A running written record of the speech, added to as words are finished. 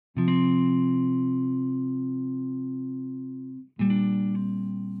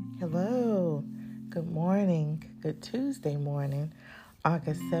morning. Good Tuesday morning,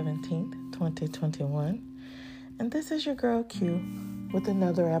 August 17th, 2021. And this is your girl Q with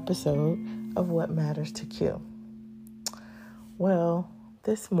another episode of What Matters to Q. Well,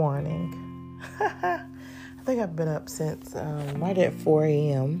 this morning, I think I've been up since right at 4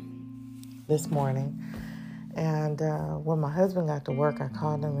 a.m. this morning. And when my husband got to work, I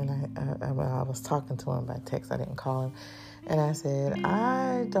called him and I was talking to him by text. I didn't call him. And I said,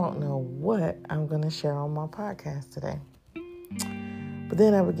 I don't know what I'm going to share on my podcast today. But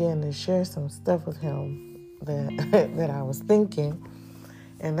then I began to share some stuff with him that I was thinking.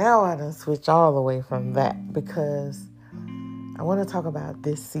 And now I done switch all the way from that because I want to talk about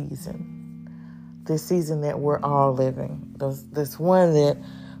this season that we're all living. This one that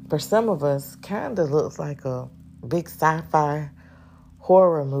for some of us kind of looks like a big sci-fi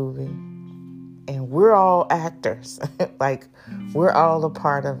horror movie. And we're all actors. Like, we're all a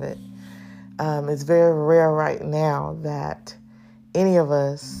part of it. It's very rare right now that any of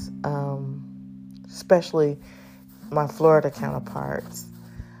us, especially my Florida counterparts,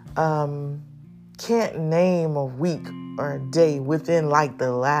 can't name a week or a day within like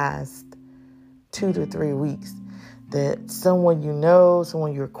the last 2 to 3 weeks that someone you know,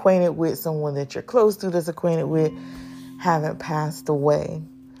 someone you're acquainted with, someone that you're close to that's acquainted with, haven't passed away.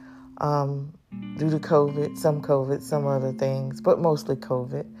 Due to COVID, some other things, but mostly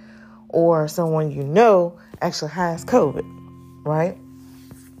COVID, or someone you know actually has COVID, right?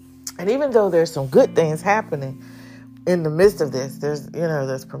 And even though there's some good things happening in the midst of this,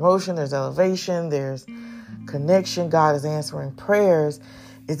 there's promotion, there's elevation, there's connection, God is answering prayers,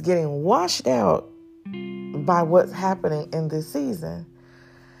 it's getting washed out by what's happening in this season.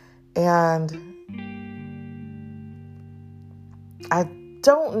 And I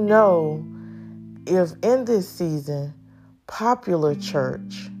don't know if in this season, popular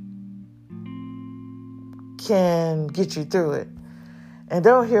church can get you through it. And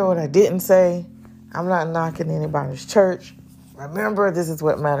don't hear what I didn't say. I'm not knocking anybody's church. Remember, this is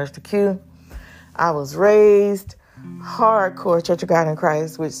what matters to Q. I was raised hardcore Church of God in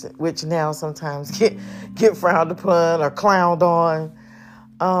Christ, which now sometimes get frowned upon or clowned on.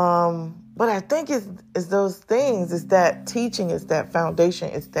 But I think it's those things. It's that teaching. It's that foundation.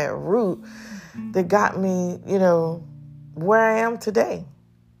 It's that root that got me, where I am today.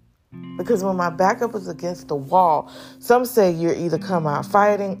 Because when my backup was against the wall, some say you're either come out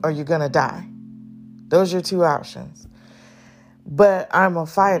fighting or you're going to die. Those are your two options. But I'm a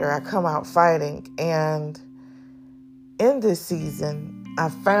fighter. I come out fighting. And in this season, I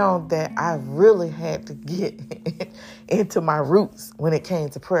found that I really had to get into my roots when it came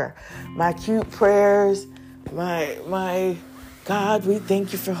to prayer. My cute prayers, my God, we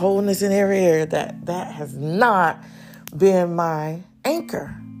thank you for holding us in every area. That has not been my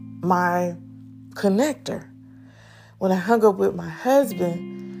anchor, my connector. When I hung up with my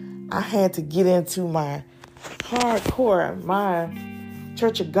husband, I had to get into my hardcore, my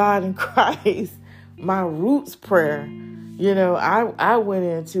Church of God in Christ, my roots prayer. I went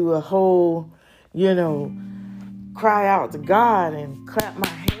into a whole, cry out to God and clap my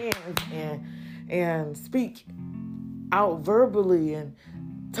hands and speak out verbally and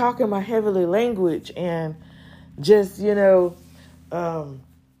talk in my heavenly language and just, sing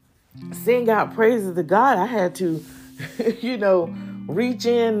out praises to God. I had to, reach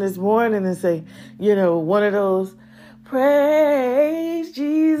in this morning and say, one of those, praise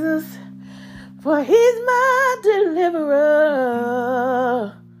Jesus, for he's my deliverer.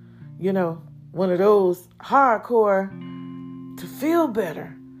 One of those hardcore to feel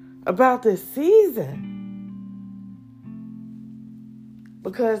better about this season.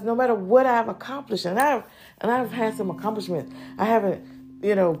 Because no matter what I've accomplished, and I've had some accomplishments, I haven't,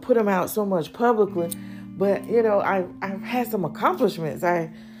 put them out so much publicly, but I've had some accomplishments. I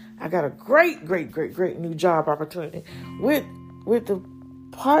got a great new job opportunity with the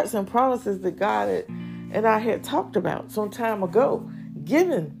parts and promises that God and I had talked about some time ago,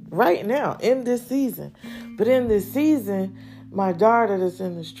 given right now in this season. But in this season, my daughter that's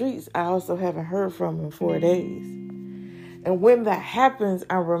in the streets, I also haven't heard from in 4 days. And when that happens,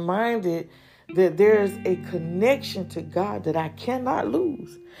 I'm reminded that there's a connection to God that I cannot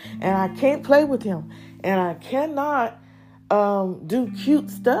lose. And I can't play with him. And I cannot do cute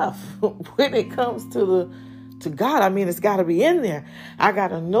stuff when it comes to God. I mean, it's got to be in there. I got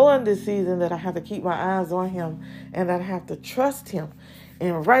to know in this season that I have to keep my eyes on him and I have to trust him.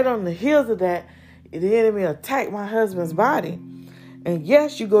 And right on the heels of that, the enemy attacked my husband's body. And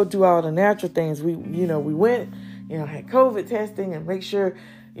yes, you go do all the natural things. We went, had COVID testing and make sure,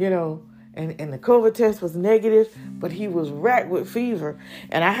 and the COVID test was negative, but he was racked with fever.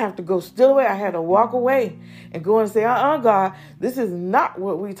 And I have to go still away. I had to walk away and go and say, God, this is not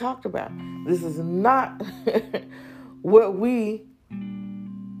what we talked about. This is not what we,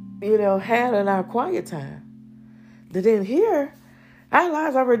 had in our quiet time. But then here, our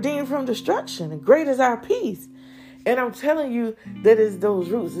lives are redeemed from destruction, and great is our peace. And I'm telling you that it's those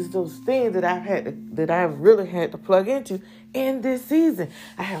roots, it's those things that I've really had to plug into in this season.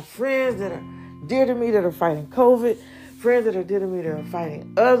 I have friends that are dear to me that are fighting COVID, friends that are dear to me that are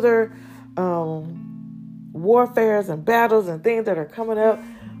fighting other warfares and battles and things that are coming up,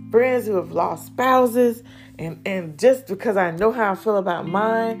 friends who have lost spouses, and just because I know how I feel about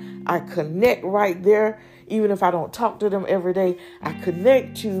mine, I connect right there. Even if I don't talk to them every day, I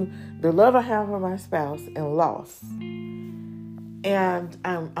connect to the love I have for my spouse and loss. And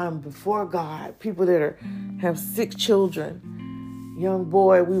I'm before God. People that have sick children. Young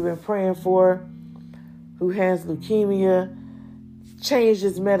boy we've been praying for who has leukemia, changed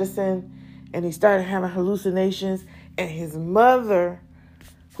his medicine, and he started having hallucinations. And his mother,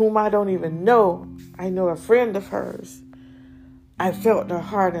 whom I don't even know, I know a friend of hers, I felt her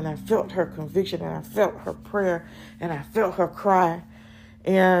heart, and I felt her conviction, and I felt her prayer, and I felt her cry.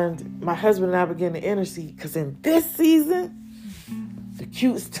 And my husband and I began to intercede, because in this season, the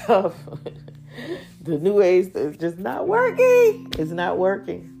cute stuff, the new age is just not working. It's not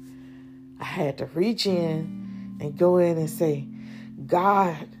working. I had to reach in and go in and say,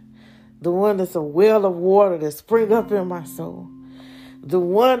 God, the one that's a well of water that spring up in my soul, the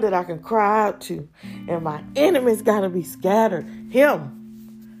one that I can cry out to, and my enemies got to be scattered. Him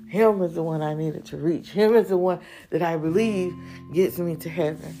is the one I needed to reach. Him is the one that I believe gets me to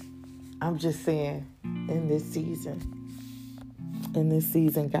heaven. I'm just saying, in this season,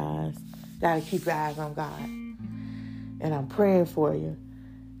 guys, got to keep your eyes on God. And I'm praying for you.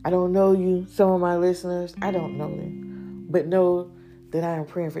 I don't know you, some of my listeners, I don't know them, but know that I am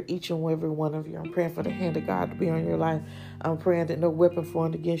praying for each and every one of you. I'm praying for the hand of God to be on your life. I'm praying that no weapon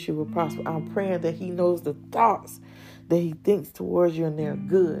formed against you will prosper. I'm praying that he knows the thoughts that he thinks towards you, and they're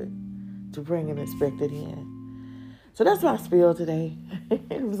good to bring an expected end. So that's my spiel today.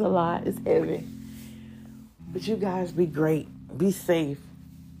 It was a lot. It's heavy. But you guys be great. Be safe.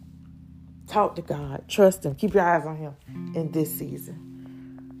 Talk to God. Trust him. Keep your eyes on him in this season.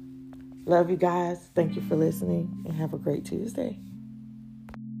 Love you guys. Thank you for listening, and have a great Tuesday.